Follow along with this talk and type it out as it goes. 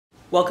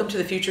Welcome to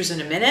the Futures in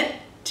a Minute.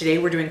 Today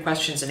we're doing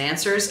questions and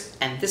answers,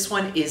 and this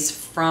one is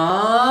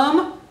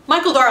from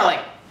Michael Darling.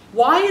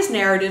 Why is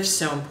narrative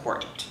so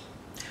important?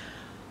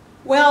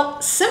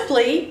 Well,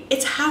 simply,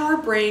 it's how our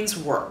brains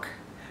work.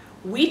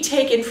 We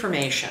take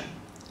information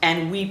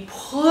and we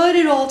put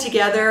it all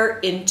together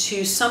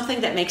into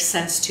something that makes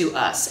sense to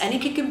us, and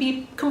it can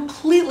be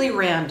completely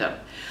random.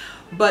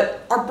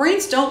 But our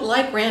brains don't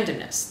like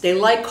randomness. They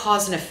like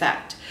cause and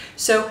effect.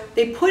 So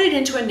they put it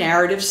into a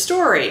narrative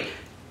story.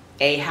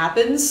 A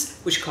happens,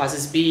 which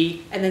causes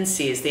B, and then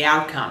C is the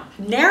outcome.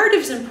 Narrative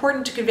is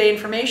important to convey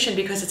information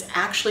because it's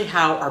actually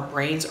how our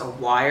brains are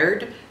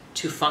wired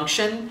to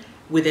function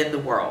within the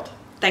world.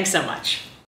 Thanks so much.